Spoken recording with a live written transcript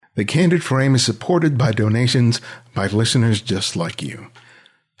The Candid Frame is supported by donations by listeners just like you.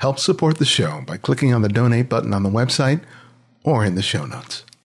 Help support the show by clicking on the donate button on the website or in the show notes.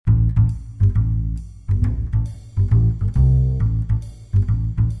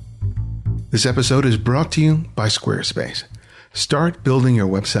 This episode is brought to you by Squarespace. Start building your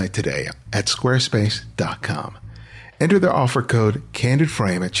website today at squarespace.com. Enter the offer code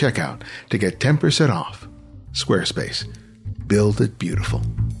CandidFrame at checkout to get 10% off. Squarespace. Build it beautiful.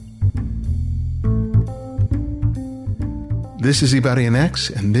 This is Ibarian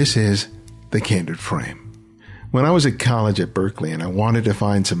X, and this is The Candid Frame. When I was at college at Berkeley and I wanted to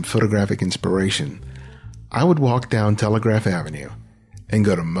find some photographic inspiration, I would walk down Telegraph Avenue and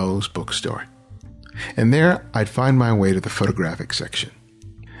go to Moe's bookstore. And there I'd find my way to the photographic section.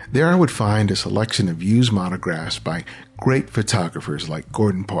 There I would find a selection of used monographs by great photographers like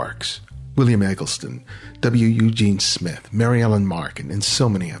Gordon Parks, William Eggleston, W. Eugene Smith, Mary Ellen Markin, and so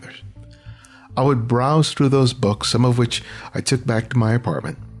many others. I would browse through those books, some of which I took back to my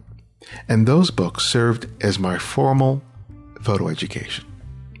apartment, and those books served as my formal photo education.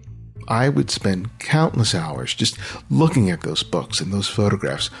 I would spend countless hours just looking at those books and those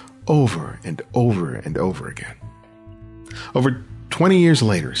photographs over and over and over again. Over 20 years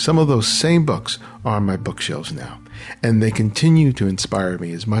later, some of those same books are on my bookshelves now, and they continue to inspire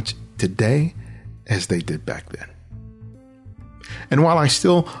me as much today as they did back then. And while I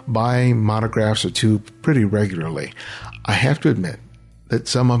still buy monographs or two pretty regularly, I have to admit that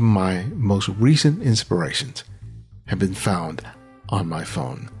some of my most recent inspirations have been found on my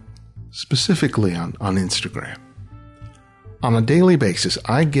phone, specifically on Instagram. On a daily basis,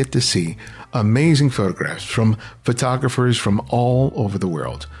 I get to see amazing photographs from photographers from all over the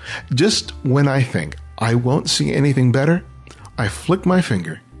world. Just when I think I won't see anything better, I flick my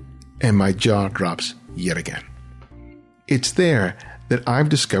finger and my jaw drops yet again. It's there that I've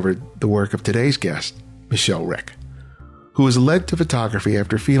discovered the work of today's guest, Michelle Rick, who was led to photography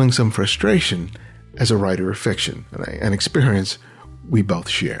after feeling some frustration as a writer of fiction, an experience we both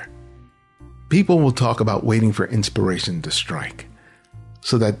share. People will talk about waiting for inspiration to strike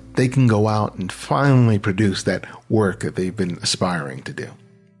so that they can go out and finally produce that work that they've been aspiring to do.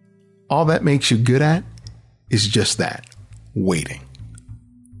 All that makes you good at is just that, waiting.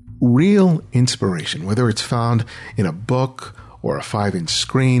 Real inspiration, whether it's found in a book or a 5-inch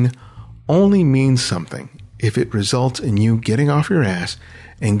screen, only means something if it results in you getting off your ass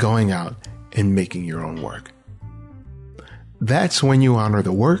and going out and making your own work. That's when you honor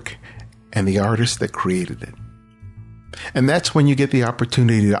the work and the artist that created it. And that's when you get the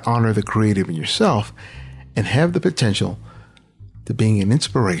opportunity to honor the creative in yourself and have the potential to being an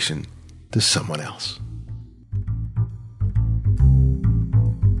inspiration to someone else.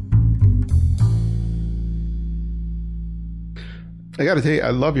 I got to tell you, I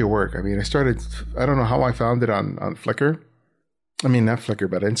love your work. I mean, I don't know how I found it on Flickr. I mean, not Flickr,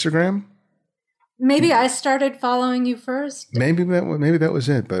 but Instagram. Maybe I started following you first. Maybe that was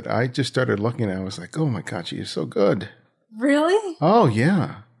it. But I just started looking and I was like, oh my God, she is so good. Really? Oh,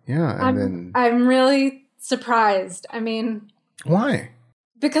 yeah. Yeah. And I'm really surprised. I mean, why?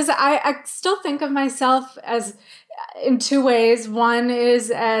 Because I still think of myself as in two ways. One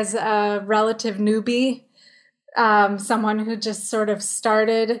is as a relative newbie, someone who just sort of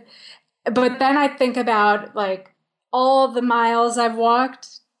started. But then I think about like all the miles I've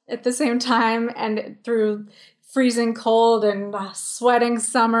walked at the same time and through freezing cold and sweating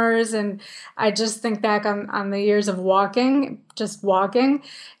summers. And I just think back on the years of just walking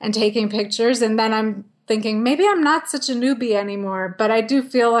and taking pictures. And then I'm thinking, maybe I'm not such a newbie anymore, but I do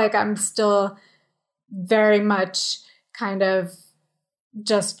feel like I'm still very much kind of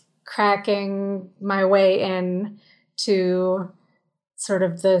just cracking my way in to sort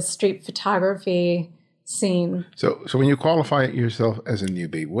of the street photography scene. So when you qualify yourself as a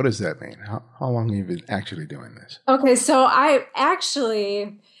newbie, what does that mean? How long have you been actually doing this? Okay, so I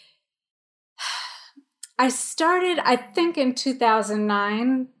started, I think, in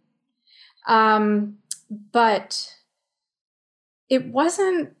 2009, but it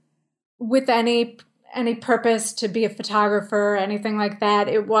wasn't with any purpose to be a photographer or anything like that.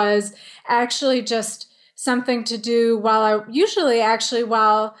 It was actually just something to do while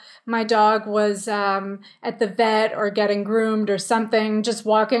my dog was at the vet or getting groomed or something, just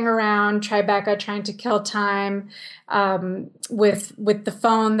walking around Tribeca trying to kill time with the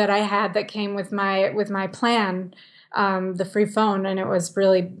phone that I had that came with my plan, the free phone, and it was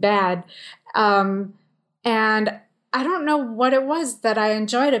really bad. And I don't know what it was that I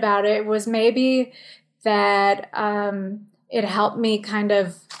enjoyed about it. It was maybe that it helped me kind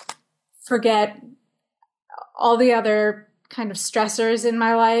of forget all the other kind of stressors in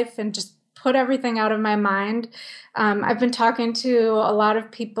my life and just put everything out of my mind. I've been talking to a lot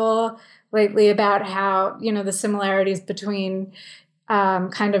of people lately about how, the similarities between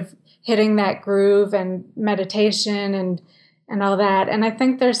kind of hitting that groove and meditation and all that. And I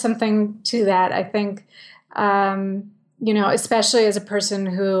think there's something to that. I think, especially as a person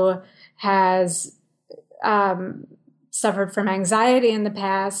who has suffered from anxiety in the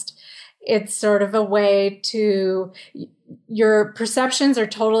past, it's sort of a way to, your perceptions are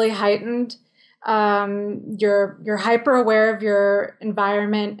totally heightened. You're hyper aware of your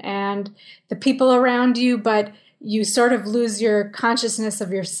environment and the people around you, but you sort of lose your consciousness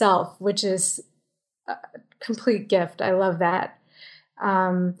of yourself, which is a complete gift. I love that.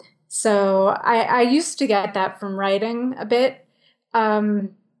 So I used to get that from writing a bit.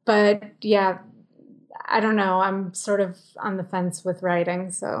 But yeah, I don't know. I'm sort of on the fence with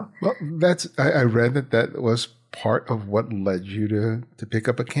writing. So, well, I read that was part of what led you to pick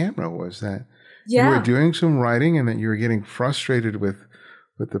up a camera, was that you were doing some writing and that you were getting frustrated with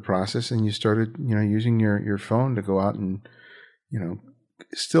the process, and you started, using your phone to go out and,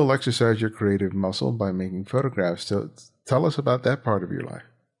 still exercise your creative muscle by making photographs. So tell us about that part of your life.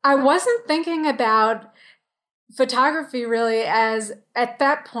 I wasn't thinking about photography really, as at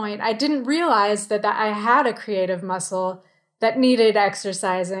that point, I didn't realize that I had a creative muscle that needed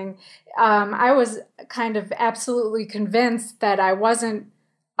exercising. I was kind of absolutely convinced that I wasn't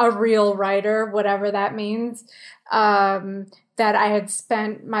a real writer, whatever that means, that I had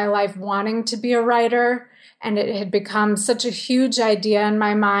spent my life wanting to be a writer, and it had become such a huge idea in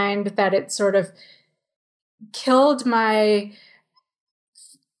my mind that it sort of killed my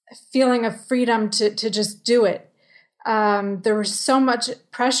feeling of freedom to just do it. There was so much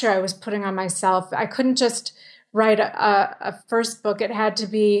pressure I was putting on myself. I couldn't just write a first book. It had to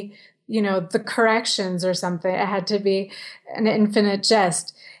be, the corrections or something. It had to be an infinite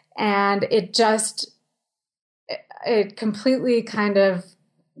jest. And it completely kind of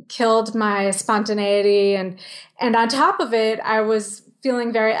killed my spontaneity. And on top of it, I was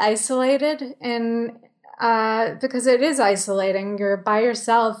feeling very isolated because it is isolating. You're by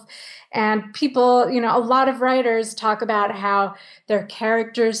yourself. And people, a lot of writers talk about how their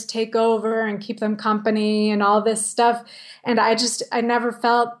characters take over and keep them company and all this stuff. And I never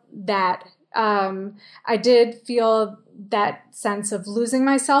felt that. I did feel that sense of losing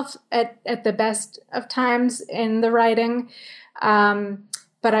myself at the best of times in the writing.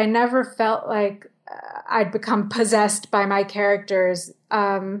 But I never felt like I'd become possessed by my characters.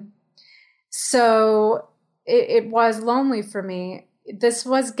 So it was lonely for me. This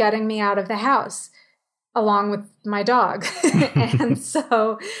was getting me out of the house along with my dog. And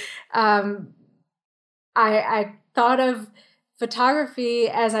so I thought of photography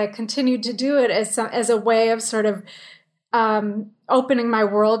as I continued to do it as a way of sort of opening my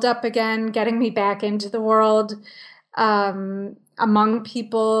world up again, getting me back into the world, among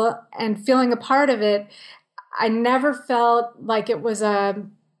people and feeling a part of it. I never felt like it was a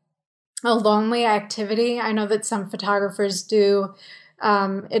lonely activity. I know that some photographers do.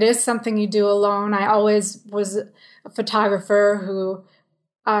 It is something you do alone. I always was a photographer who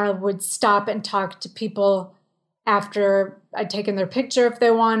would stop and talk to people after I'd taken their picture if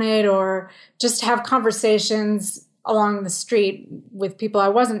they wanted, or just have conversations along the street with people I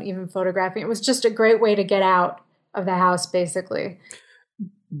wasn't even photographing. It was just a great way to get out of the house, basically.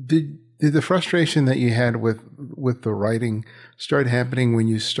 Did the frustration that you had with the writing start happening when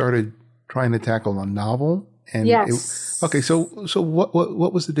you started trying to tackle a novel? And yes. So what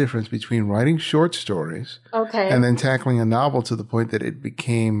was the difference between writing short stories and then tackling a novel to the point that it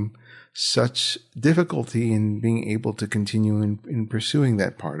became such difficulty in being able to continue in pursuing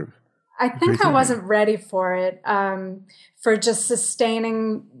that part of? I think I wasn't ready for it, for just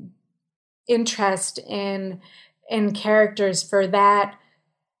sustaining interest in characters for that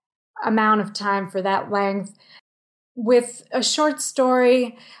amount of time, for that length. With a short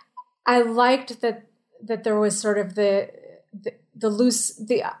story, I liked that there was sort of the loose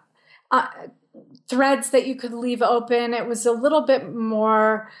threads that you could leave open. It was a little bit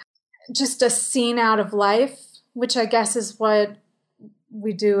more just a scene out of life, which I guess is what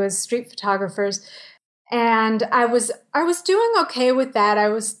we do as street photographers. And I was doing okay with that. I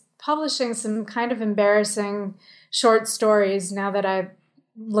was publishing some kind of embarrassing short stories now that I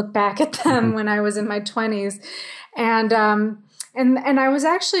look back at them when I was in my 20s. And I was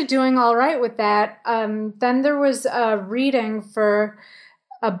actually doing all right with that. Then there was a reading for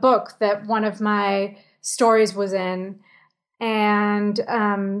a book that one of my stories was in. And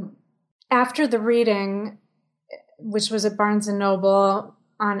after the reading, which was at Barnes & Noble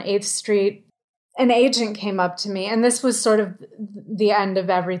on 8th Street, an agent came up to me, and this was sort of the end of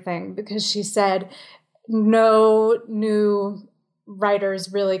everything, because she said, no new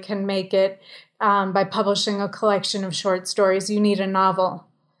writers really can make it by publishing a collection of short stories. You need a novel.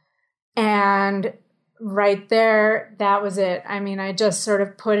 And right there, that was it. I mean, I just sort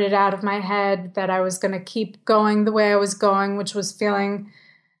of put it out of my head that I was going to keep going the way I was going, which was feeling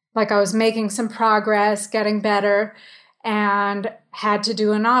like I was making some progress, getting better, and had to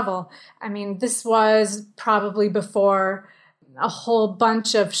do a novel. I mean, this was probably before a whole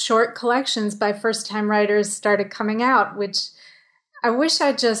bunch of short collections by first-time writers started coming out, which I wish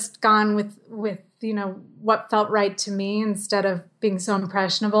I'd just gone with what felt right to me instead of being so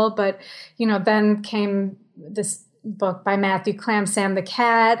impressionable. But, then came this book by Matthew Clam, Sam the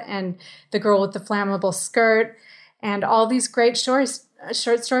Cat, and The Girl with the Flammable Skirt, and all these great short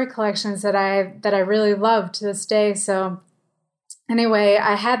story collections that I really love to this day. So anyway,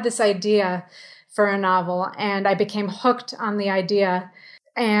 I had this idea for a novel, and I became hooked on the idea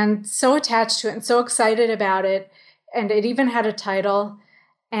and so attached to it and so excited about it. And it even had a title.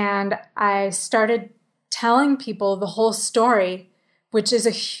 And I started telling people the whole story, which is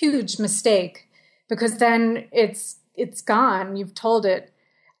a huge mistake, because then it's gone. You've told it.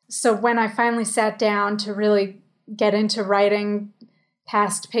 So when I finally sat down to really get into writing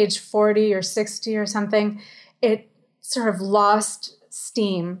past page 40 or 60 or something, it sort of lost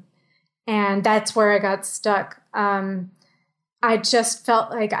steam. And that's where I got stuck. I just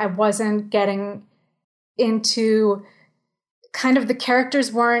felt like I wasn't getting into, kind of, the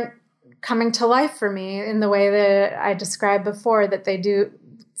characters weren't coming to life for me in the way that I described before that they do,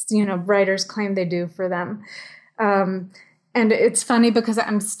 writers claim they do for them. And it's funny because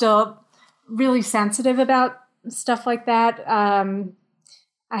I'm still really sensitive about stuff like that.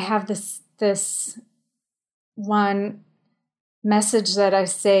 I have this one message that I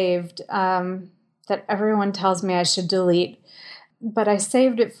saved that everyone tells me I should delete, but I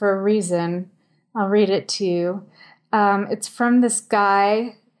saved it for a reason. I'll read it to you. It's from this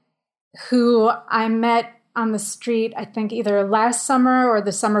guy who I met on the street, I think either last summer or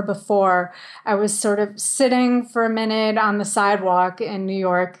the summer before. I was sort of sitting for a minute on the sidewalk in New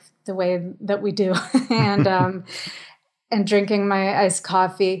York, the way that we do, and drinking my iced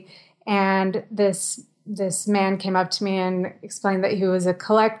coffee. And this man came up to me and explained that he was a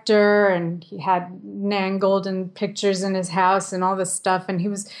collector, and he had Nan Golden pictures in his house and all this stuff. And he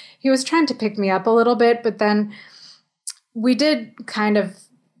was trying to pick me up a little bit, but then we did kind of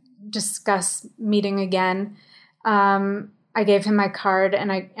discuss meeting again. I gave him my card,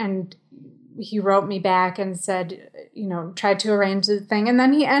 and he wrote me back and said, tried to arrange the thing. And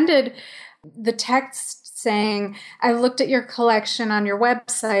then he ended the text saying, I looked at your collection on your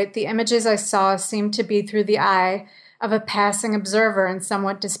website. The images I saw seemed to be through the eye of a passing observer and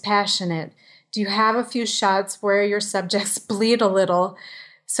somewhat dispassionate. Do you have a few shots where your subjects bleed a little,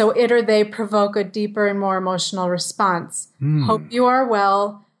 so it or they provoke a deeper and more emotional response? Hope you are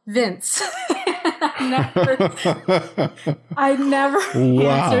well, Vince. I never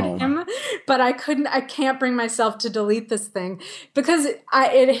answered him, but I can't bring myself to delete this thing because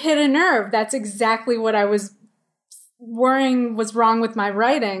it hit a nerve. That's exactly what I was worrying was wrong with my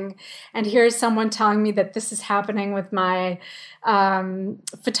writing. And here's someone telling me that this is happening with my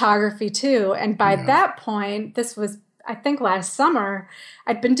photography too. And by that point, this was, I think, last summer,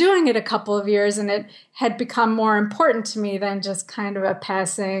 I'd been doing it a couple of years, and it had become more important to me than just kind of a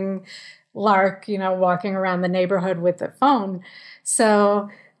passing lark, walking around the neighborhood with a phone. So,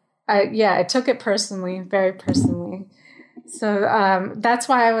 I took it personally, very personally. So that's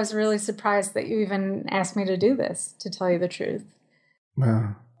why I was really surprised that you even asked me to do this, to tell you the truth.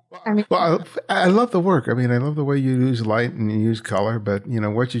 Wow. I love the work. I mean, I love the way you use light and you use color, but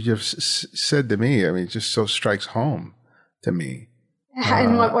what you just said to me, I mean, it just so strikes home to me.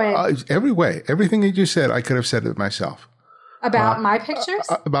 In what way? Every way. Everything that you said, I could have said it myself. About my pictures?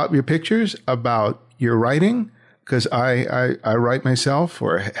 About your pictures, about your writing, because I write myself,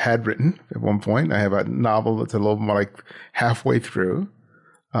 or had written at one point. I have a novel that's a little more like halfway through.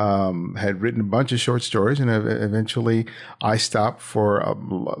 Had written a bunch of short stories, and eventually I stopped for a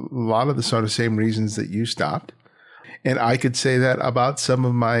lot of the sort of same reasons that you stopped. And I could say that about some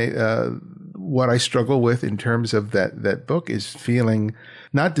of my, what I struggle with in terms of that book is feeling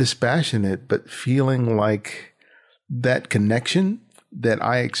not dispassionate, but feeling like that connection that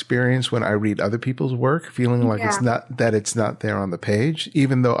I experience when I read other people's work, feeling like it's not there on the page,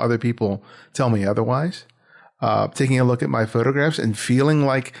 even though other people tell me otherwise. Taking a look at my photographs and feeling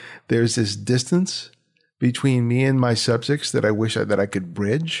like there's this distance between me and my subjects that I wish that I could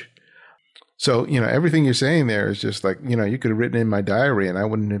bridge. So, everything you're saying there is just like, you could have written in my diary and I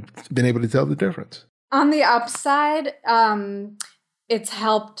wouldn't have been able to tell the difference. On the upside, it's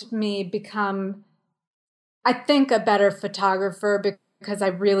helped me become, I think, a better photographer because I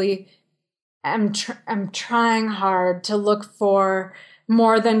really am trying hard to look for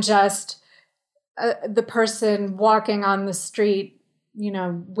more than just the person walking on the street,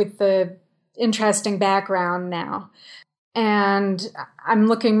 with the interesting background now. And I'm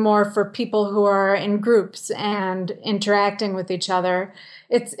looking more for people who are in groups and interacting with each other.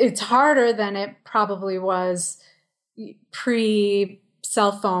 It's harder than it probably was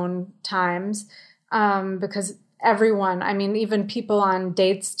pre-cell phone times, because everyone, I mean, even people on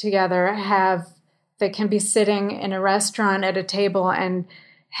dates together they can be sitting in a restaurant at a table and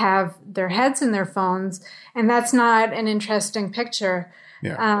have their heads in their phones, and that's not an interesting picture.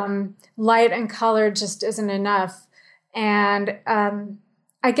 Yeah. Light and color just isn't enough. And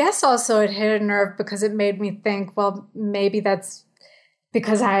I guess also it hit a nerve because it made me think, well, maybe that's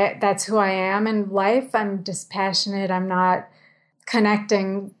because that's who I am in life. I'm dispassionate. I'm not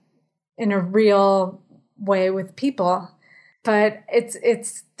connecting in a real way with people. But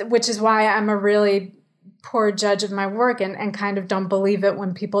it's which is why I'm a really poor judge of my work and kind of don't believe it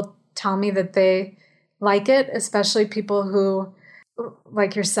when people tell me that they like it, especially people who,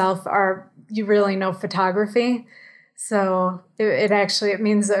 like yourself, you really know photography. So it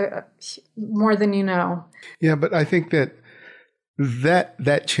means more than you know. Yeah, but I think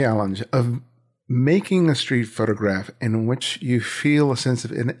that challenge of making a street photograph in which you feel a sense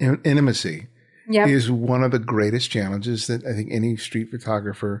of intimacy Yep. is one of the greatest challenges that I think any street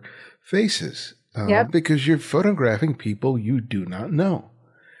photographer faces. Yep. Because you're photographing people you do not know.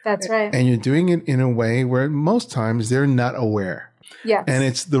 That's right. And you're doing it in a way where most times they're not aware. Yes. And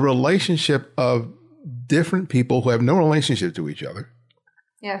it's the relationship of different people who have no relationship to each other.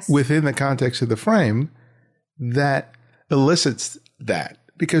 Yes. Within the context of the frame that elicits that,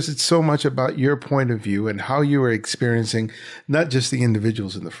 because it's so much about your point of view and how you are experiencing not just the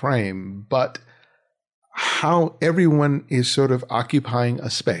individuals in the frame, but how everyone is sort of occupying a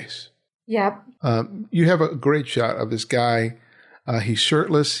space. Yep. You have a great shot of this guy. He's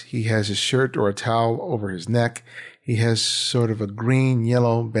shirtless. He has his shirt or a towel over his neck. He has sort of a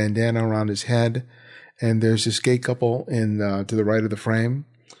green-yellow bandana around his head. And there's this gay couple to the right of the frame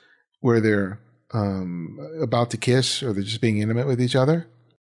where they're about to kiss or they're just being intimate with each other.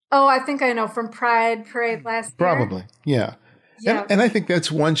 Oh, I think I know, from Pride Parade last year. Probably, yeah. Yeah. And I think that's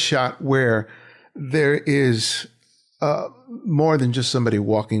one shot where there is more than just somebody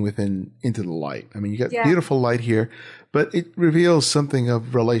walking into the light. I mean, you got beautiful light here, but it reveals something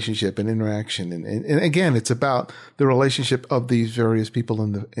of relationship and interaction. And again, it's about the relationship of these various people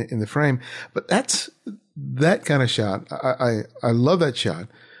in the frame. But that kind of shot. I love that shot,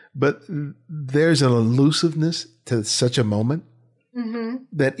 but there's an elusiveness to such a moment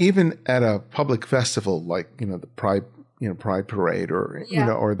that even at a public festival like, the Pride Parade or,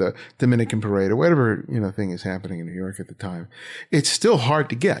 or the Dominican Parade or whatever, thing is happening in New York at the time, it's still hard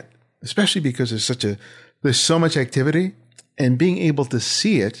to get, especially because there's so much activity, and being able to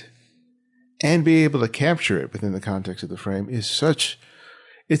see it and be able to capture it within the context of the frame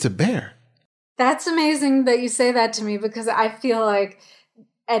it's a bear. That's amazing that you say that to me, because I feel like,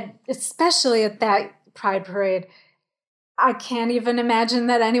 especially at that Pride Parade, I can't even imagine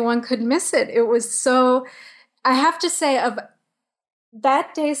that anyone could miss it. It was so, I have to say,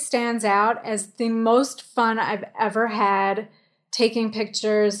 that day stands out as the most fun I've ever had taking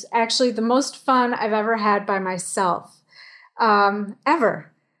pictures. Actually, the most fun I've ever had by myself,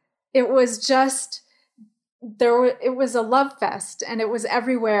 ever. It was just, it was a love fest, and it was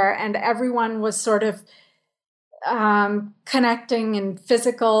everywhere, and everyone was sort of connecting and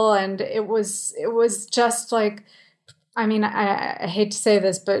physical, and it was just like, I mean, I hate to say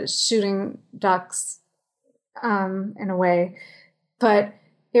this, but shooting ducks in a way. But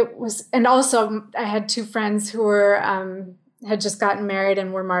it was, and also I had two friends who were had just gotten married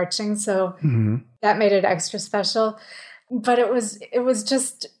and were marching, so that made it extra special. But it was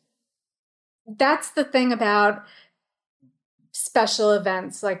just, that's the thing about special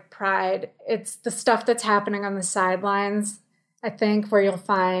events like Pride. It's the stuff that's happening on the sidelines, I think, where you'll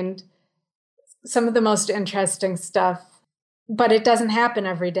find some of the most interesting stuff. But it doesn't happen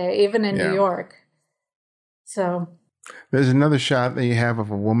every day, even in New York. So there's another shot that you have of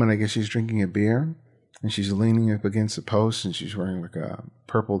a woman. I guess she's drinking a beer, and she's leaning up against a post, and she's wearing like a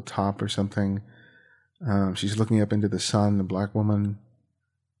purple top or something. She's looking up into the sun, a black woman.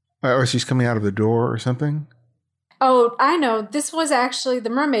 Or she's coming out of the door or something. Oh, I know. This was actually the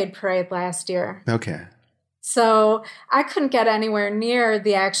Mermaid Parade last year. Okay. So I couldn't get anywhere near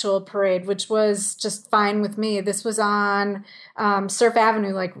the actual parade, which was just fine with me. This was on Surf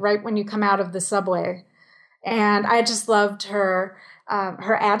Avenue, like right when you come out of the subway. And I just loved her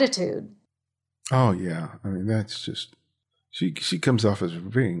attitude. Oh yeah, I mean that's just she comes off as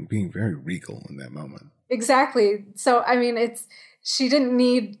being very regal in that moment. Exactly. So, I mean, she didn't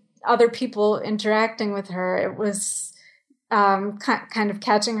need other people interacting with her. It was kind of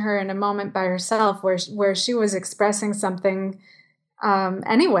catching her in a moment by herself where she was expressing something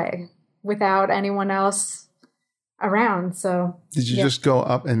anyway without anyone else around. So, Did you yeah. just go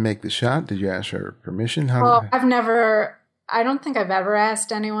up and make the shot? Did you ask her permission? Well, I don't think I've ever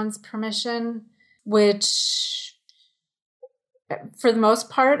asked anyone's permission, which for the most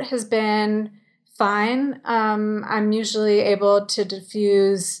part has been fine. I'm usually able to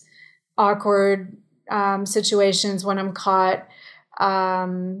diffuse awkward situations when I'm caught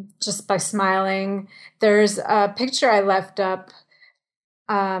just by smiling. There's a picture I left up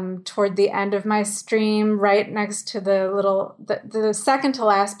toward the end of my stream, right next to the second to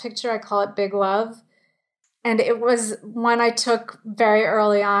last picture. I call it Big Love. And it was one I took very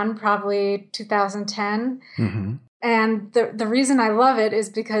early on, probably 2010. Mm-hmm. And the reason I love it is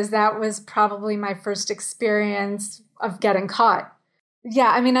because that was probably my first experience of getting caught. Yeah,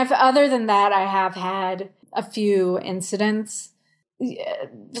 I mean, other than that, I have had a few incidents.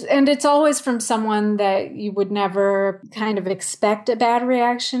 And it's always from someone that you would never kind of expect a bad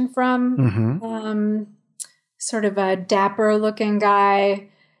reaction from. Mm-hmm. Sort of a dapper looking guy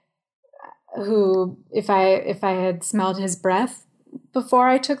who, if I had smelled his breath before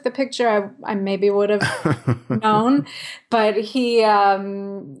I took the picture, I maybe would have known. But he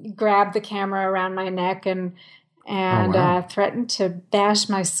grabbed the camera around my neck and Oh, wow. threatened to bash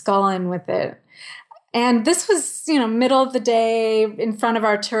my skull in with it. And this was, middle of the day in front of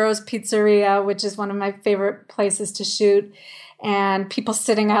Arturo's Pizzeria, which is one of my favorite places to shoot. And people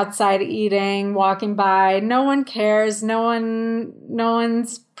sitting outside eating, walking by. No one cares. No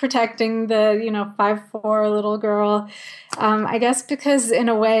one's protecting the, 5'4" little girl. I guess because in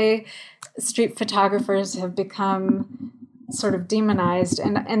a way, street photographers have become sort of demonized.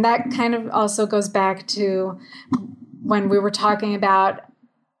 And that kind of also goes back to when we were talking about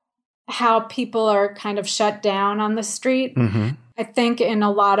how people are kind of shut down on the street. Mm-hmm. I think in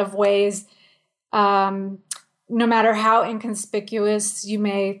a lot of ways, no matter how inconspicuous you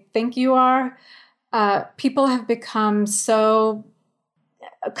may think you are, people have become so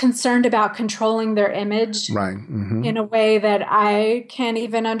concerned about controlling their image Right. Mm-hmm. in a way that I can't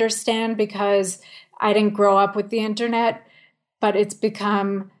even understand because I didn't grow up with the internet, but it's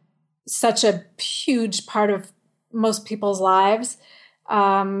become such a huge part of most people's lives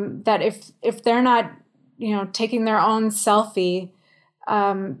that if they're not, taking their own selfie,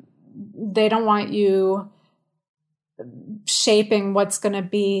 they don't want you shaping what's going to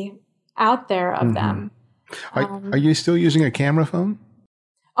be out there of them. Are you still using a camera phone?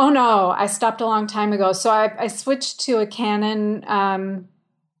 Oh no, I stopped a long time ago. So I switched to a Canon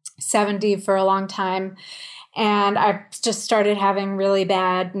 7D for a long time, and I just started having really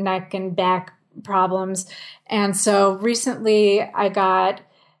bad neck and back problems. And so recently I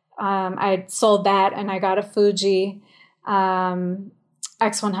sold that and I got a Fuji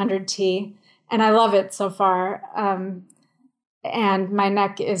X100T. And I love it so far. And my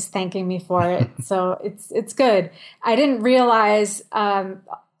neck is thanking me for it. So it's good. I didn't realize,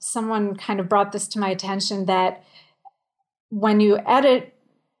 someone kind of brought this to my attention, that when you edit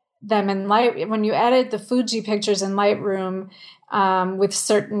them when you edit the Fuji pictures in Lightroom with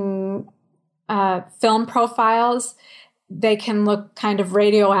certain film profiles, they can look kind of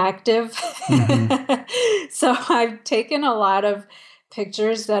radioactive. Mm-hmm. So I've taken a lot of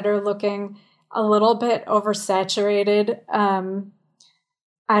pictures that are looking a little bit oversaturated.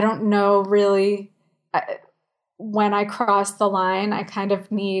 I don't know really when I cross the line. I kind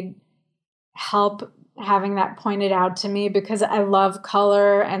of need help having that pointed out to me because I love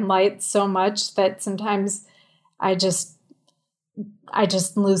color and light so much that sometimes I just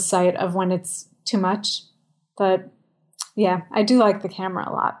lose sight of when it's too much. But yeah, I do like the camera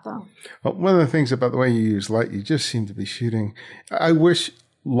a lot though. Well, one of the things about the way you use light, you just seem to be shooting. I wish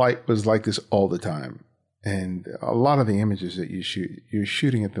light was like this all the time. And a lot of the images that you shoot, you're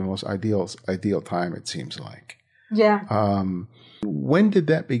shooting at the most ideal time, it seems like. Yeah. When did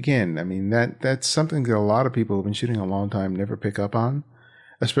that begin? I mean, that's something that a lot of people who've been shooting a long time never pick up on,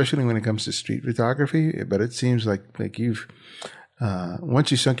 especially when it comes to street photography. But it seems like you've,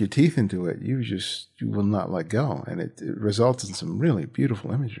 once you sunk your teeth into it, you will not let go. And it results in some really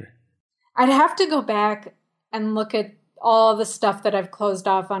beautiful imagery. I'd have to go back and look at all the stuff that I've closed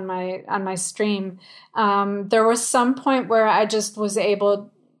off on my stream. There was some point where I just was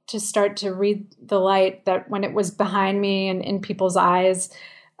able to start to read the light, that when it was behind me and in people's eyes,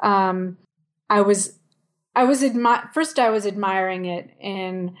 I was first I was admiring it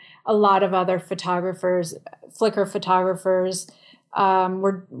in a lot of other photographers, Flickr photographers.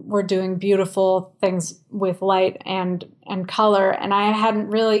 Were doing beautiful things with light and color, and I hadn't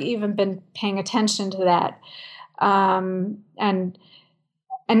really even been paying attention to that. And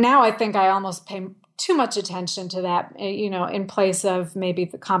now I think I almost pay too much attention to that, in place of maybe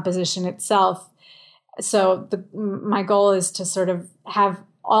the composition itself. So my goal is to sort of have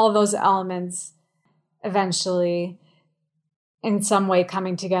all those elements eventually in some way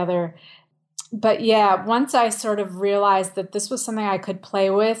coming together. But yeah, once I sort of realized that this was something I could play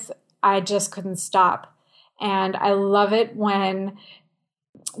with, I just couldn't stop. And I love it when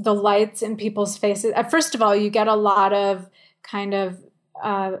the lights in people's faces. First of all, you get a lot of kind of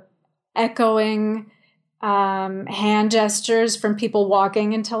echoing hand gestures from people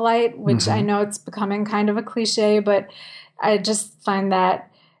walking into light, which I know it's becoming kind of a cliche, but I just find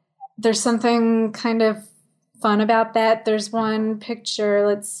that there's something kind of fun about that. There's one picture,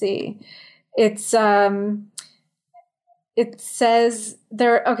 let's see. It says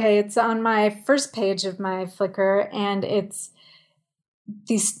there, okay, it's on my first page of my Flickr, and it's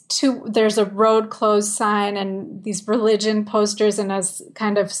there's a road closed sign and these religion posters and a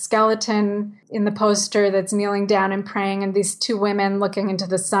kind of skeleton in the poster that's kneeling down and praying, and these two women looking into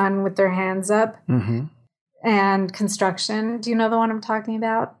the sun with their hands up, and construction. Do you know the one I'm talking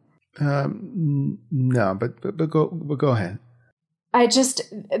about? No, but go ahead.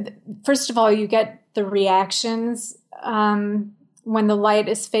 First of all, you get the reactions when the light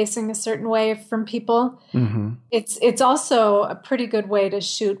is facing a certain way from people. It's also a pretty good way to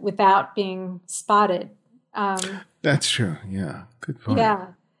shoot without being spotted. That's true. Yeah, good point. Yeah.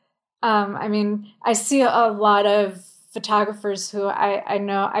 I mean, I see a lot of photographers who I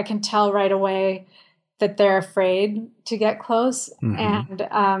know I can tell right away that they're afraid to get close. And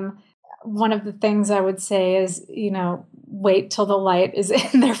one of the things I would say is, wait till the light is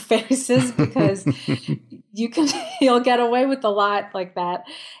in their faces, because you'll get away with a lot like that,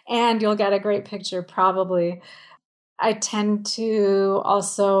 and you'll get a great picture probably. I tend to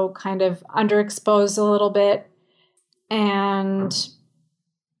also kind of underexpose a little bit, and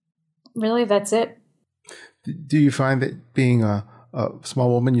really that's it. Do you find that being a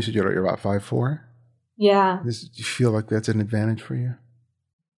small woman, you said you're about 5'4"? Yeah. Do you feel like that's an advantage for you?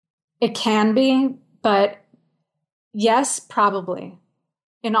 It can be, but yes, probably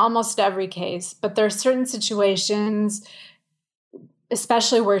in almost every case. But there are certain situations,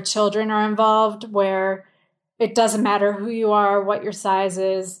 especially where children are involved, where it doesn't matter who you are, what your size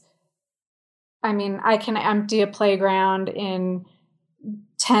is. I mean, I can empty a playground in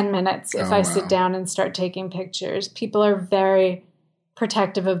 10 minutes if I sit down and start taking pictures. People are very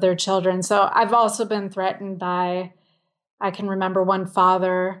protective of their children. So I've also been threatened by, I can remember one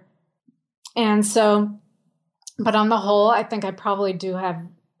father. And so, but on the whole, I think I probably do have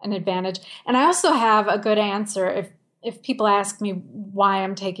an advantage. And I also have a good answer if people ask me why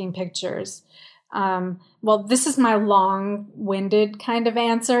I'm taking pictures. Well, this is my long-winded kind of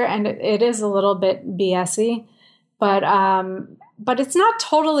answer, and it is a little bit BS-y, but it's not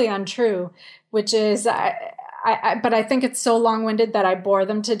totally untrue, which is, but I think it's so long-winded that I bore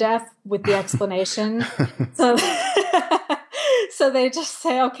them to death with the explanation. So they just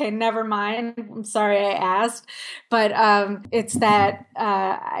say, okay, never mind. I'm sorry I asked. But it's that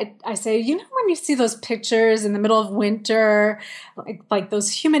I say, when you see those pictures in the middle of winter, like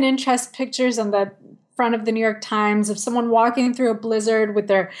those human interest pictures on the front of the New York Times of someone walking through a blizzard with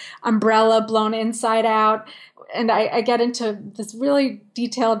their umbrella blown inside out. And I get into this really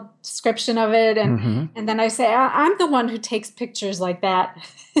detailed description of it. And then I say, I'm the one who takes pictures like that.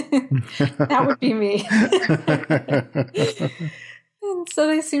 That would be me. And so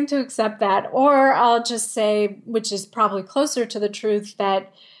they seem to accept that. Or I'll just say, which is probably closer to the truth,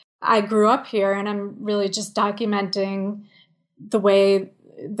 that I grew up here and I'm really just documenting the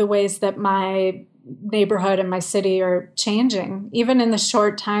ways that my neighborhood and my city are changing. Even in the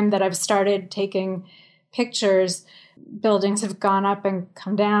short time that I've started taking pictures, buildings have gone up and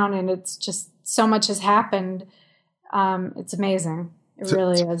come down, and it's just so much has happened. It's amazing. It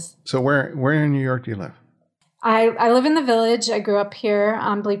really is. So where in New York do you live? I live in the Village. I grew up here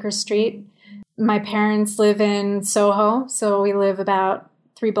on Bleecker Street. My parents live in Soho, so we live about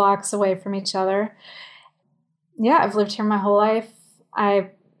 3 blocks away from each other. Yeah, I've lived here my whole life.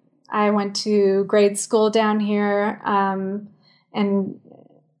 I went to grade school down here, and in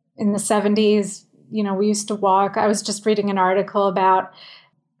the 70s, we used to walk. I was just reading an article about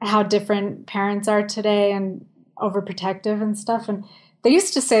how different parents are today and overprotective and stuff. And they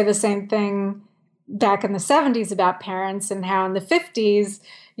used to say the same thing back in the 70s about parents, and how in the 50s,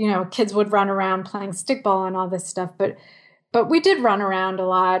 kids would run around playing stickball and all this stuff. But we did run around a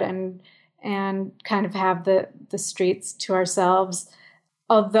lot and kind of have the streets to ourselves.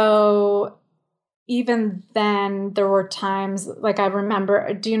 Although even then there were times, like I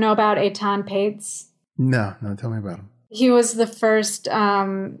remember, do you know about Eitan Pates? No, tell me about him. He was the first,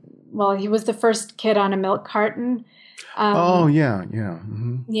 he was the first kid on a milk carton. Oh, yeah.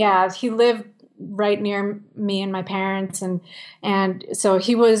 Mm-hmm. Yeah, he lived right near me and my parents. And so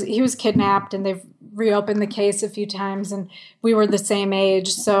he was kidnapped, and they've reopened the case a few times, and we were the same age.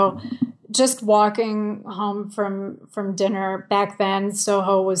 So just walking home from dinner back then,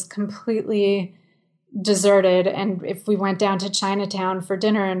 Soho was completely deserted. And if we went down to Chinatown for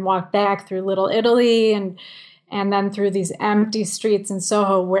dinner and walked back through Little Italy and then through these empty streets in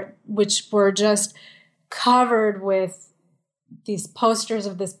Soho, which were just covered with these posters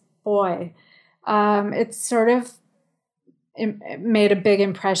of this boy, it made a big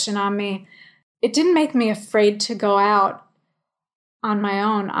impression on me. It didn't make me afraid to go out on my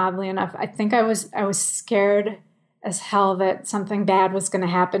own, oddly enough. I think I was scared as hell that something bad was going to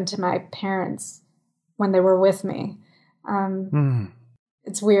happen to my parents when they were with me.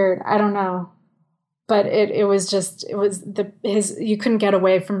 It's weird. I don't know. But you couldn't get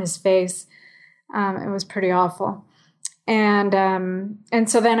away from his face. It was pretty awful. And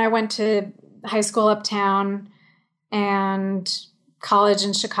so then I went to high school uptown and college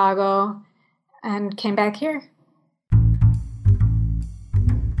in Chicago and came back here.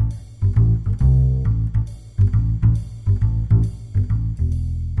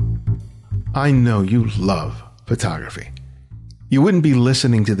 I know you love photography. You wouldn't be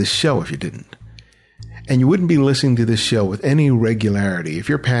listening to this show if you didn't. And you wouldn't be listening to this show with any regularity if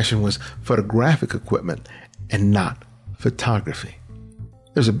your passion was photographic equipment and not photography.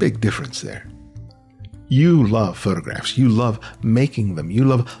 There's a big difference there. You love photographs. You love making them. You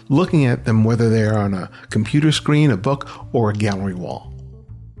love looking at them, whether they're on a computer screen, a book, or a gallery wall.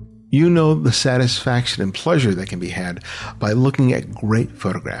 You know the satisfaction and pleasure that can be had by looking at great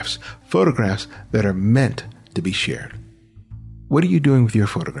photographs that are meant to be shared. What are you doing with your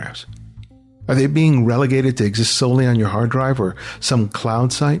photographs? Are they being relegated to exist solely on your hard drive or some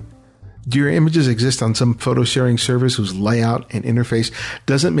cloud site? Do your images exist on some photo sharing service whose layout and interface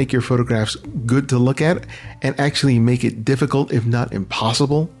doesn't make your photographs good to look at and actually make it difficult, if not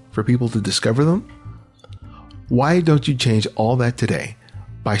impossible, for people to discover them? Why don't you change all that today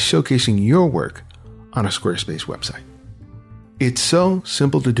by showcasing your work on a Squarespace website? It's so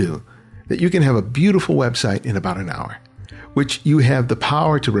simple to do that you can have a beautiful website in about an hour, which you have the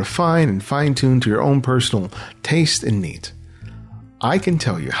power to refine and fine-tune to your own personal taste and needs. I can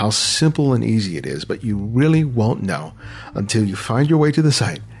tell you how simple and easy it is, but you really won't know until you find your way to the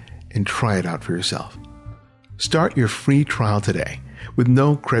site and try it out for yourself. Start your free trial today with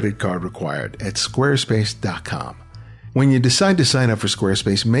no credit card required at squarespace.com. When you decide to sign up for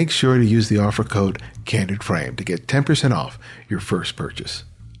Squarespace, make sure to use the offer code CandidFrame to get 10% off your first purchase.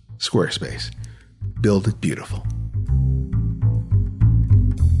 Squarespace. Build it beautiful.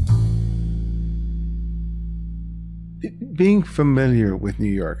 Being familiar with New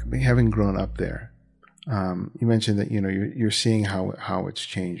York, having grown up there, you mentioned that you're seeing how it's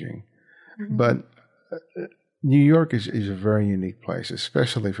changing, mm-hmm. But New York is a very unique place,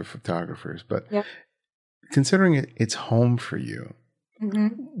 especially for photographers. But yep. Considering it's home for you, mm-hmm.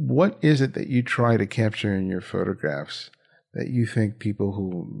 What is it that you try to capture in your photographs that you think people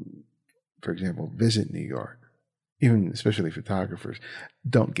who, for example, visit New York, even especially photographers,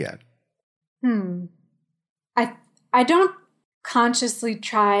 don't get? I don't consciously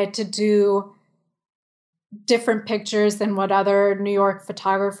try to do different pictures than what other New York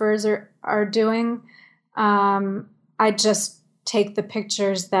photographers are doing. I just take the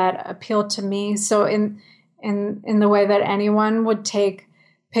pictures that appeal to me. So in the way that anyone would take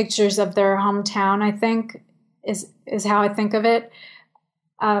pictures of their hometown, I think is how I think of it.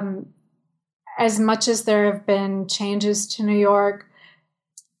 As much as there have been changes to New York,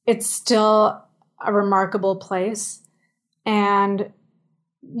 it's still a remarkable place. And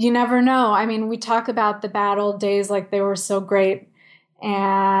you never know. I mean, we talk about the bad old days like they were so great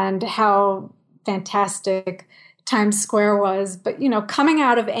and how fantastic Times Square was. But, coming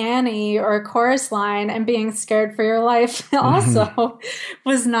out of Annie or a Chorus Line and being scared for your life also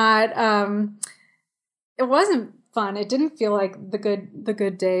was not, it wasn't fun. It didn't feel like the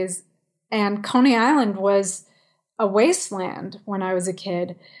good days. And Coney Island was a wasteland when I was a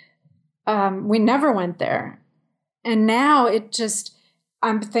kid. we never went there. And now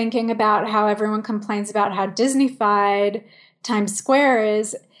I'm thinking about how everyone complains about how Disney-fied Times Square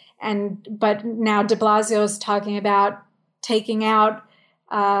is. But now de Blasio is talking about taking out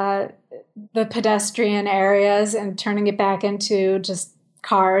the pedestrian areas and turning it back into just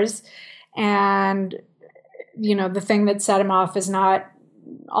cars. And, the thing that set him off is not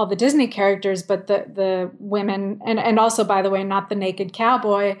all the Disney characters, but the women. And also, by the way, not the naked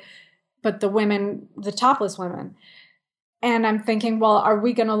cowboy, but the women, the topless women. And I'm thinking, well, are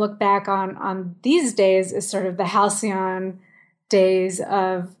we going to look back on these days as sort of the halcyon days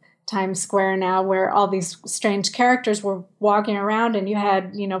of Times Square now, where all these strange characters were walking around and you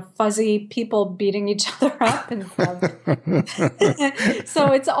had, fuzzy people beating each other up and stuff.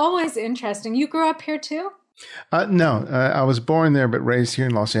 So it's always interesting. You grew up here too? No, I was born there, but raised here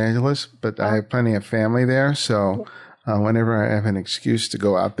in Los Angeles, but I have plenty of family there. So whenever I have an excuse to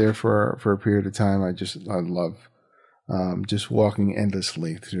go out there for a period of time, I love just walking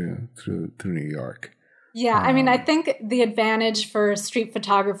endlessly through New York. Yeah, I mean, I think the advantage for street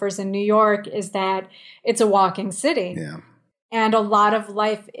photographers in New York is that it's a walking city. Yeah. And a lot of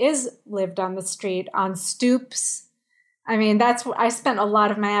life is lived on the street, on stoops. I mean, that's what I spent a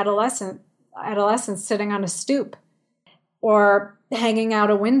lot of my adolescence sitting on a stoop or hanging out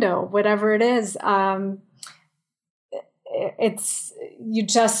a window, whatever it is. You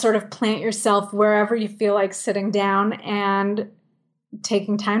just sort of plant yourself wherever you feel like sitting down and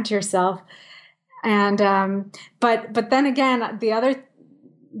taking time to yourself. And but then again, the other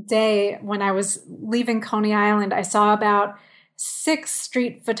day when I was leaving Coney Island, I saw about 6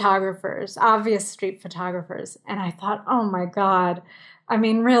 street photographers, obvious street photographers, and I thought, oh my God, I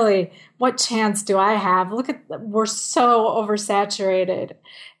mean, really, what chance do I have? We're so oversaturated,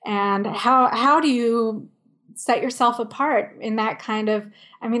 and how do you set yourself apart in that kind of?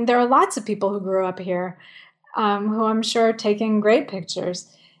 I mean, there are lots of people who grew up here, who I'm sure are taking great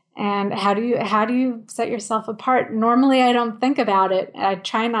pictures. And how do you set yourself apart? Normally, I don't think about it. I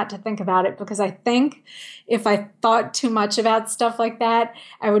try not to think about it because I think if I thought too much about stuff like that,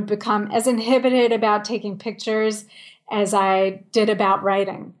 I would become as inhibited about taking pictures as I did about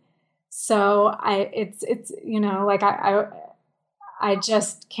writing. So I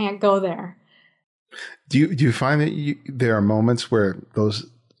just can't go there. Do you find that there are moments where those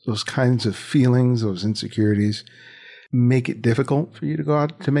kinds of feelings, those insecurities, make it difficult for you to go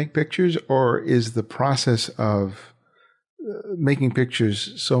out to make pictures, or is the process of making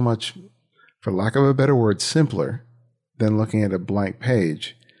pictures so much, for lack of a better word, simpler than looking at a blank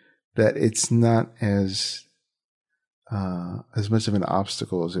page, that it's not as much of an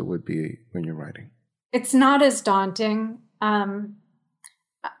obstacle as it would be when you're writing? It's not as daunting.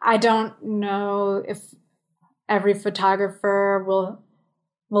 I don't know if every photographer will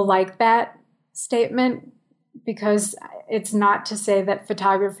like that statement, because it's not to say that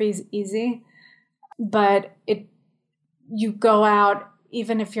photography is easy, but you go out,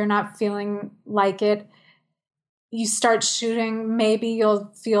 even if you're not feeling like it, you start shooting, maybe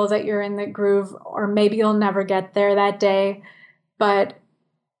you'll feel that you're in the groove, or maybe you'll never get there that day, but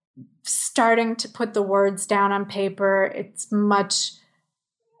starting to put the words down on paper, it's a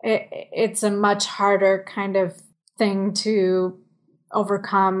much harder kind of thing to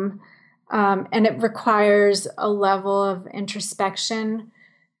overcome. And it requires a level of introspection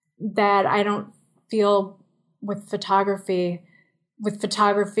that I don't feel with photography. With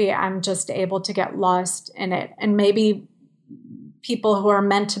photography, I'm just able to get lost in it. And maybe people who are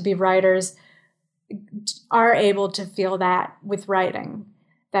meant to be writers are able to feel that with writing,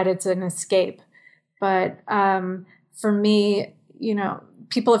 that it's an escape. But for me,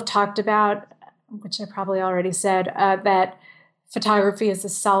 people have talked about, which I probably already said, that photography is a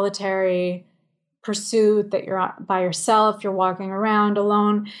solitary pursuit, that you're by yourself, you're walking around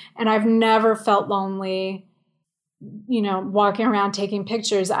alone. And I've never felt lonely, walking around taking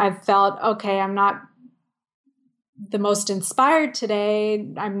pictures. I've felt, okay, I'm not the most inspired today.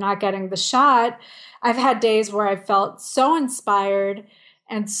 I'm not getting the shot. I've had days where I felt so inspired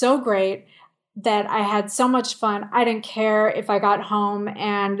and so great that I had so much fun. I didn't care if I got home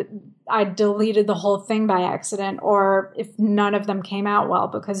and I deleted the whole thing by accident, or if none of them came out well,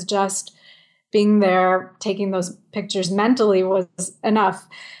 because just being there, taking those pictures mentally was enough.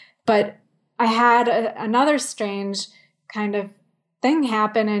 But I had another strange kind of thing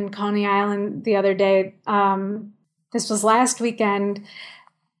happen in Coney Island the other day. This was last weekend,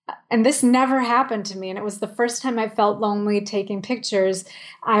 and this never happened to me. And it was the first time I felt lonely taking pictures.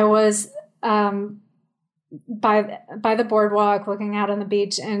 I was by the boardwalk looking out on the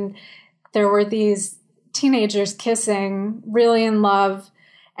beach, and there were these teenagers kissing, really in love.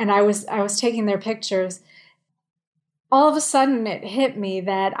 and I was taking their pictures. All of a sudden it hit me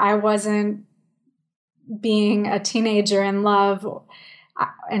that I wasn't being a teenager in love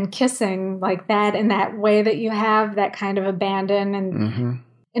and kissing like that in that way that you have, that kind of abandon and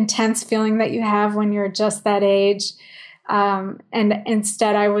intense feeling that you have when you're just that age. And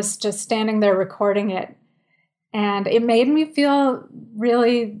instead I was just standing there recording it. And it made me feel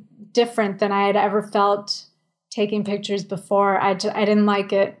really different than I had ever felt taking pictures before. I didn't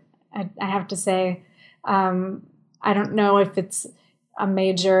like it, I have to say. I don't know if it's a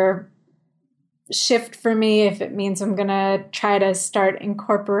major shift for me, if it means I'm going to try to start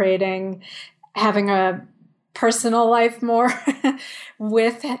incorporating having a personal life more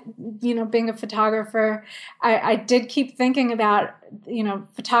with, being a photographer. I did keep thinking about,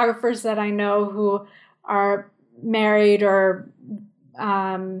 photographers that I know who are married or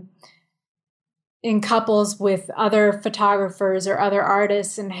in couples with other photographers or other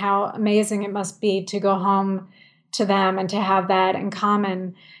artists, and how amazing it must be to go home to them and to have that in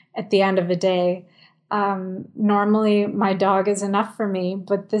common at the end of the day. Normally my dog is enough for me,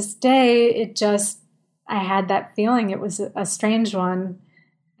 but this day I had that feeling. It was a strange one.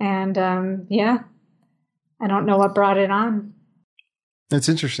 And I don't know what brought it on. That's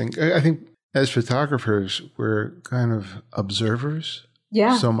interesting. I think as photographers, we're kind of observers.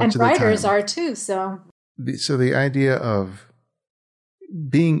 Yeah, so much and of the writers time. are too. So the idea of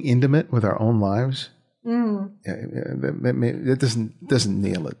being intimate with our own lives, that doesn't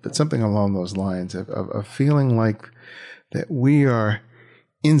nail it, but something along those lines of feeling like that we are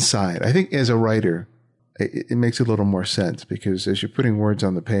inside. I think as a writer, it makes a little more sense, because as you're putting words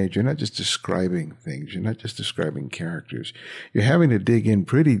on the page, you're not just describing things. You're not just describing characters. You're having to dig in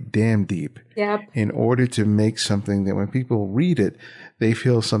pretty damn deep in order to make something that when people read it, they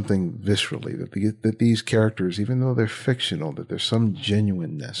feel something viscerally, that these characters, even though they're fictional, that there's some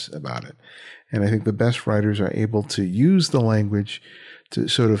genuineness about it. And I think the best writers are able to use the language to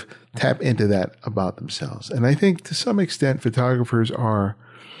sort of tap into that about themselves. And I think to some extent photographers are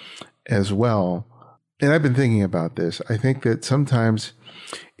as well. And I've been thinking about this. I think that sometimes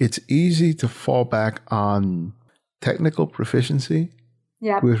it's easy to fall back on technical proficiency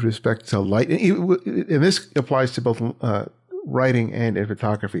with respect to light. And this applies to both writing and in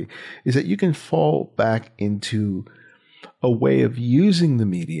photography, is that you can fall back into a way of using the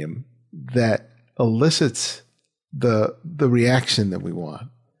medium that elicits the reaction that we want.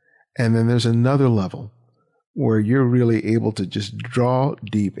 And then there's another level where you're really able to just draw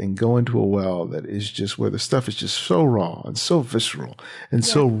deep and go into a well that is just where the stuff is just so raw and so visceral and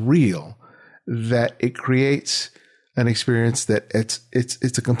so real that it creates an experience that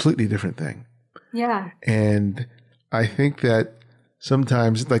it's a completely different thing. Yeah. And I think that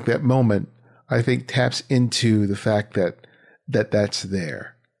sometimes, like that moment, I think taps into the fact that that's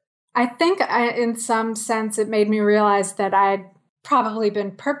there. I think in some sense it made me realize that I'd probably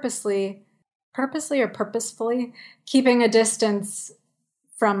been purposely or purposefully keeping a distance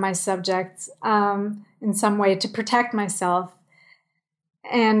from my subjects in some way to protect myself.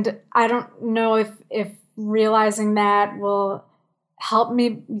 And I don't know if realizing that will help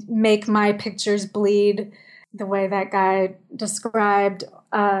me make my pictures bleed the way that guy described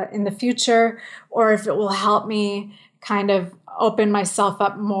in the future, or if it will help me kind of open myself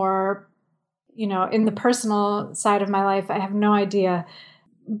up more, in the personal side of my life. I have no idea.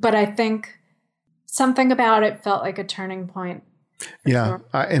 But I think something about it felt like a turning point. Yeah. Sure.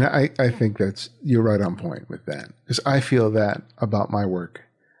 I think you're right on point with that, because I feel that about my work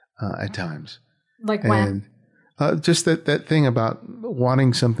at times. Like when? And just that thing about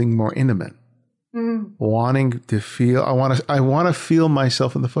wanting something more intimate, wanting to feel, I want to feel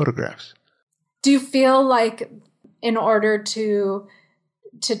myself in the photographs. Do you feel like in order to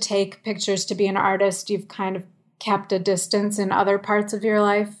take pictures, to be an artist, you've kind of kept a distance in other parts of your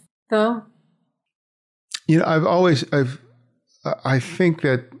life, though? I think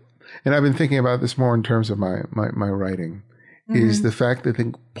that, and I've been thinking about this more in terms of my writing, is the fact that I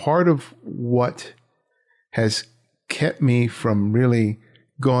think part of what has kept me from really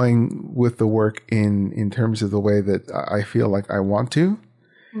going with the work in terms of the way that I feel like I want to,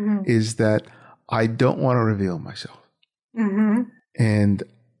 is that I don't want to reveal myself. And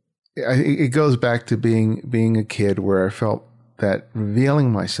it goes back to being a kid, where I felt that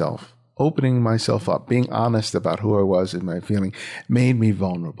revealing myself, opening myself up, being honest about who I was and my feeling, made me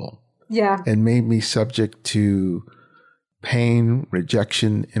vulnerable. Yeah. And made me subject to pain,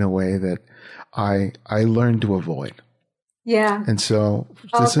 rejection in a way that I learned to avoid. Yeah. And so...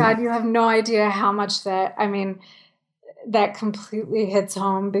 Oh, God, you have no idea how much that completely hits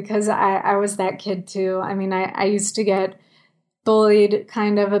home, because I was that kid too. I mean, I used to get bullied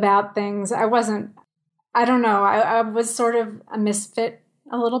kind of about things. I don't know. I was sort of a misfit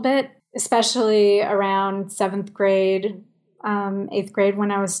a little bit, especially around seventh grade, eighth grade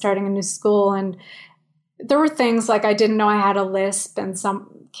when I was starting a new school. And there were things like I didn't know I had a lisp, and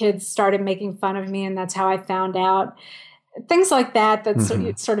some kids started making fun of me, and that's how I found out. Things like that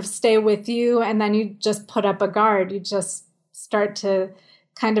sort of stay with you, and then you just put up a guard. You just start to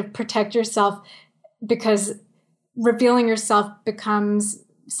kind of protect yourself, because revealing yourself becomes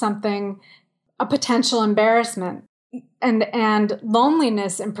a potential embarrassment. And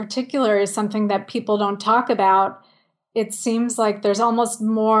loneliness in particular is something that people don't talk about. It seems like there's almost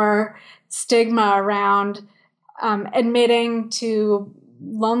more stigma around admitting to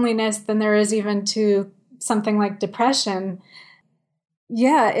loneliness than there is even to something like depression.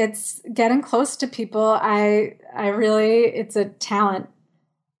 Yeah, it's getting close to people. It's a talent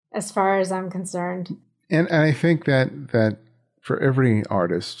as far as I'm concerned. And I think that for every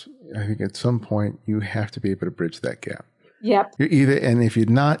artist, I think at some point you have to be able to bridge that gap. Yep. And if you're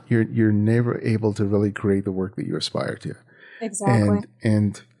not, you're never able to really create the work that you aspire to. Exactly.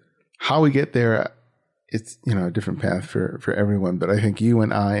 And how we get there, it's, a different path for everyone. But I think you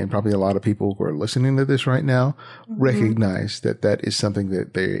and I, and probably a lot of people who are listening to this right now, recognize that is something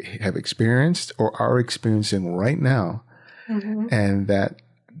that they have experienced or are experiencing right now. And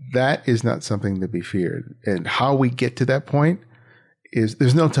that is not something to be feared. And how we get to that point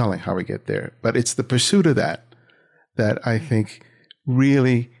there's no telling how we get there, but it's the pursuit of that I think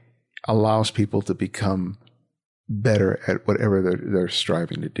really allows people to become better at whatever they're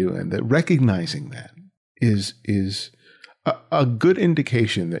striving to do. And that recognizing that is a good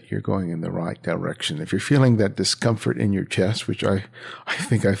indication that you're going in the right direction. If you're feeling that discomfort in your chest, which I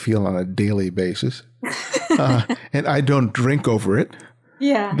think I feel on a daily basis, and I don't drink over it.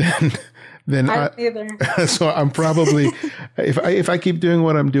 Yeah. Then either. So I'm probably, if I keep doing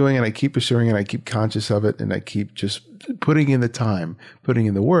what I'm doing and I keep pursuing it, I keep conscious of it, and I keep just putting in the time, putting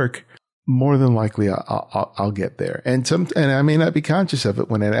in the work, more than likely I'll get there. And I may not be conscious of it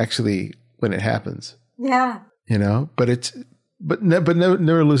when it happens. Yeah. But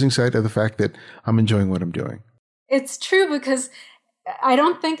never losing sight of the fact that I'm enjoying what I'm doing. It's true, because I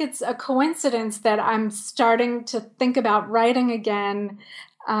don't think it's a coincidence that I'm starting to think about writing again.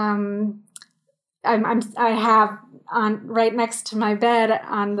 I have on right next to my bed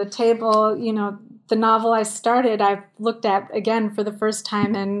on the table, the novel I started, I've looked at again for the first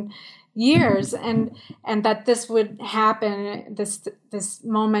time in years, and that this would happen, this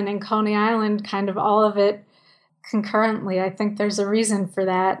moment in Coney Island, kind of all of it concurrently. I think there's a reason for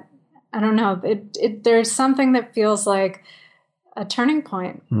that. I don't know. There's something that feels like a turning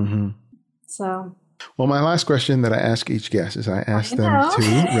point. So. Well, my last question that I ask each guest is I ask them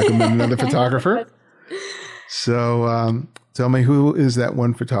to recommend another photographer. So tell me, who is that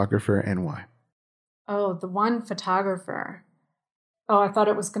one photographer and why? Oh, the one photographer. Oh, I thought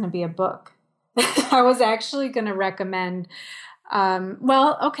it was going to be a book. I was actually going to recommend,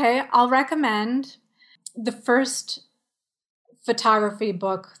 I'll recommend the first photography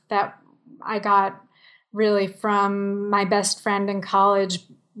book that I got really from my best friend in college,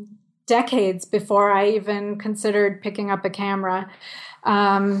 decades before I even considered picking up a camera.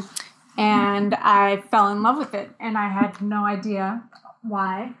 And I fell in love with it, and I had no idea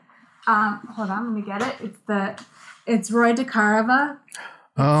why. Hold on, let me get it. It's Roy DeCarava.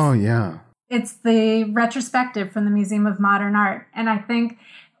 Oh, yeah. It's the retrospective from the Museum of Modern Art. And I think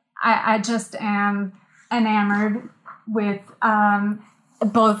I just am enamored with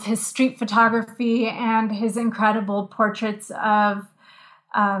both his street photography and his incredible portraits of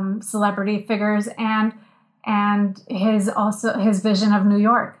celebrity figures, and his vision of New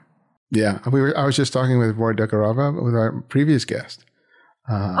York. Yeah, I was just talking with Roy DeCarava, with our previous guest.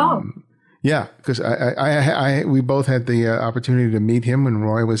 Yeah, because we both had the opportunity to meet him when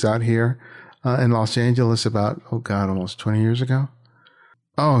Roy was out here in Los Angeles about, almost 20 years ago.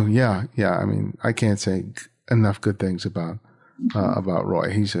 Oh, yeah. I mean, I can't say enough good things about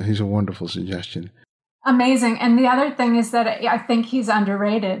Roy. He's a wonderful suggestion. Amazing. And the other thing is that I think he's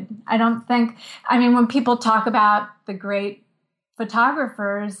underrated. When people talk about the great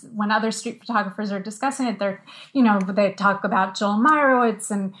photographers, when other street photographers are discussing it, they talk about Joel Meyerowitz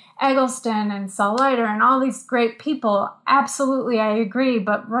and Eggleston and Saul Leiter and all these great people. Absolutely, I agree.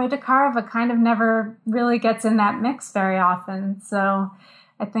 But Roy DeCarava kind of never really gets in that mix very often. So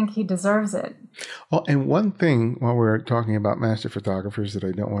I think he deserves it. Well, and one thing while we're talking about master photographers that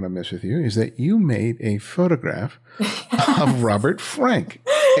I don't want to miss with you is that you made a photograph of Robert Frank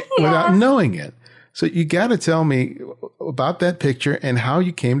without knowing it. So you got to tell me about that picture and how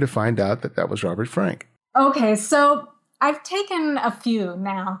you came to find out that was Robert Frank. Okay, so I've taken a few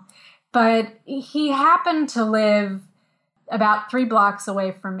now, but he happened to live about 3 blocks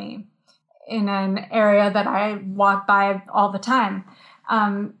away from me in an area that I walk by all the time.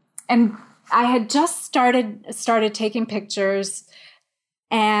 And I had just started taking pictures,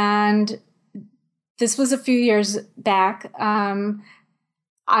 and this was a few years back.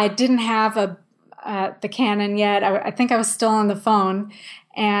 I didn't have the Canon yet. I think I was still on the phone,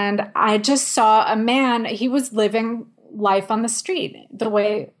 and I just saw a man. He was living life on the street the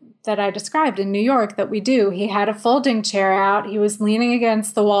way that I described in New York that we do. He had a folding chair out. He was leaning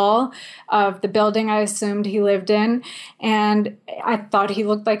against the wall of the building I assumed he lived in, and I thought he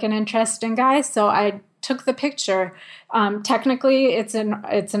looked like an interesting guy, so I took the picture. Technically, it's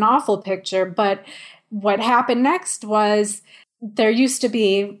an awful picture, but what happened next was there used to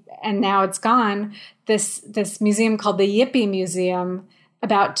be, and now it's gone, this museum called the Yippie Museum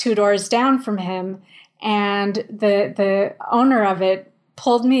about 2 doors down from him, and the owner of it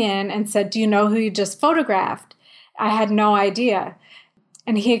pulled me in and said, "Do you know who you just photographed?" I had no idea.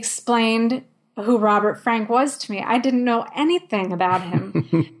 And he explained who Robert Frank was to me. I didn't know anything about him.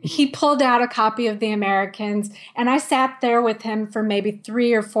 He pulled out a copy of The Americans, and I sat there with him for maybe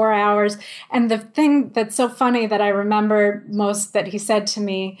 3 or 4 hours. And the thing that's so funny that I remember most that he said to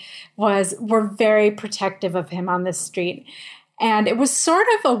me was, "We're very protective of him on this street." And it was sort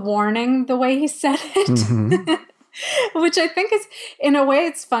of a warning the way he said it. Mm-hmm. Which I think is, in a way,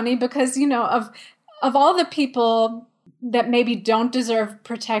 it's funny because, of all the people that maybe don't deserve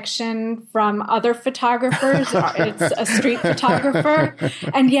protection from other photographers, it's a street photographer.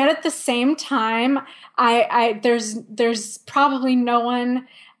 And yet at the same time, there's probably no one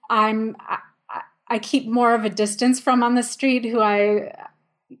I keep more of a distance from on the street who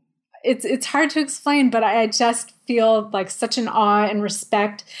it's hard to explain, but I just feel like such an awe and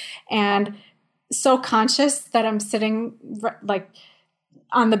respect, and so conscious that I'm sitting like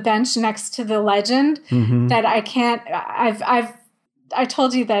on the bench next to the legend that I can't. I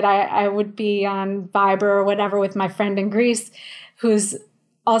told you that I would be on Viber or whatever with my friend in Greece, who's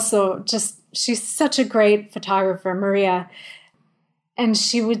also she's such a great photographer, Maria. And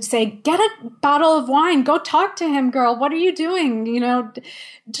she would say, "Get a bottle of wine. Go talk to him, girl. What are you doing?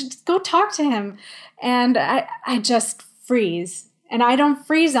 Just go talk to him." And I just freeze. And I don't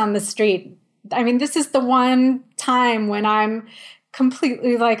freeze on the street. I mean, this is the one time when I'm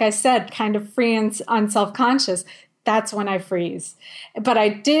completely, like I said, kind of free and unself-conscious. That's when I freeze. But I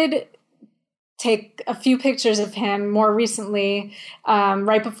did take a few pictures of him more recently,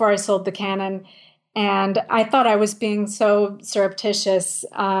 right before I sold the Canon. And I thought I was being so surreptitious.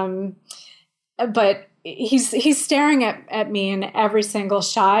 But he's staring at me in every single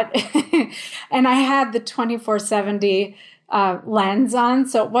shot. And I had the 2470 lens on,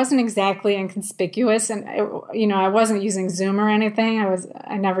 so it wasn't exactly inconspicuous, and I wasn't using zoom or anything.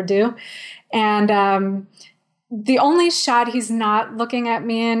 I never do. And the only shot he's not looking at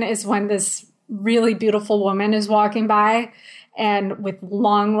me in is when this really beautiful woman is walking by and with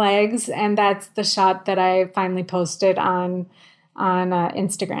long legs, and that's the shot that I finally posted on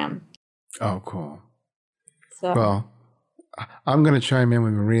Instagram. Oh, cool. So, well, I'm going to chime in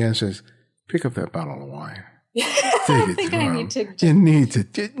with Maria and says, pick up that bottle of wine. I think I need to. You need to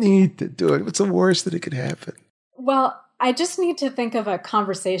do it. What's the worst that it could happen? Well, I just need to think of a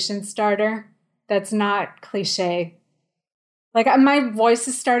conversation starter that's not cliche. Like, my voice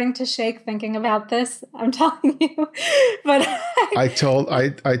is starting to shake thinking about this. I'm telling you. But I told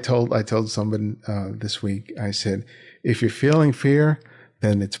someone this week. I said, if you're feeling fear,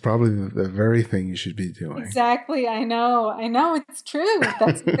 then it's probably the very thing you should be doing. Exactly. I know. It's true.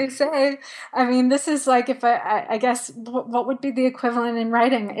 That's what they say. I mean, this is like, if I guess, what would be the equivalent in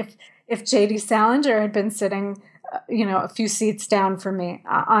writing if J.D. Salinger had been sitting, a few seats down from me?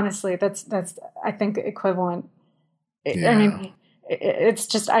 Honestly, that's I think equivalent. Yeah. I mean, it's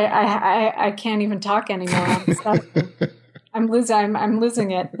just I can't even talk anymore. I'm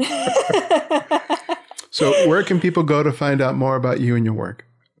losing it. So where can people go to find out more about you and your work?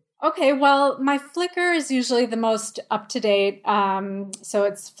 Okay, well, my Flickr is usually the most up-to-date. So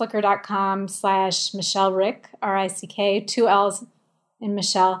it's flickr.com/Michelle Rick, RICK, 2 L's in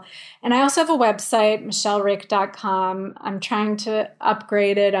Michelle. And I also have a website, michellerick.com. I'm trying to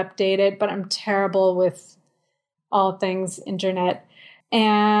upgrade it, update it, but I'm terrible with all things internet.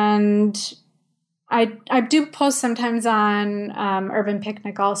 And I do post sometimes on Urban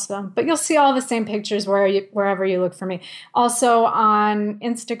Picnic also, but you'll see all the same pictures wherever you look for me. Also on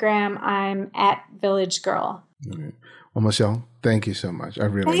Instagram, I'm at Village Girl. Okay. Well, Michelle, thank you so much. I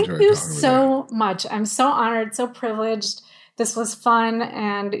really enjoyed talking with you. Thank you so much. I'm so honored, so privileged. This was fun,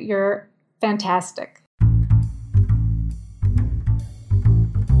 and you're fantastic.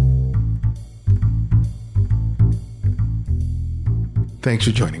 Thanks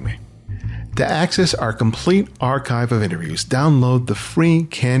for joining me. To access our complete archive of interviews, download the free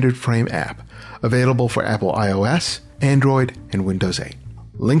Candid Frame app, available for Apple iOS, Android, and Windows 8.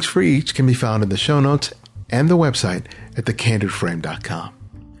 Links for each can be found in the show notes and the website at thecandidframe.com.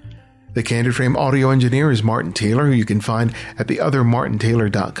 The Candid Frame audio engineer is Martin Taylor, who you can find at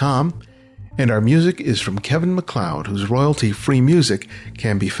theothermartintaylor.com, and our music is from Kevin MacLeod, whose royalty-free music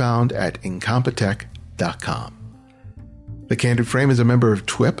can be found at incompetech.com. The Candid Frame is a member of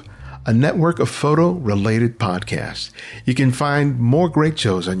TWIP, a network of photo-related podcasts. You can find more great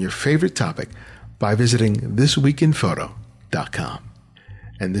shows on your favorite topic by visiting thisweekinphoto.com.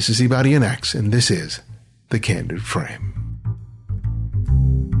 And this is Ebody and X, and this is The Candid Frame.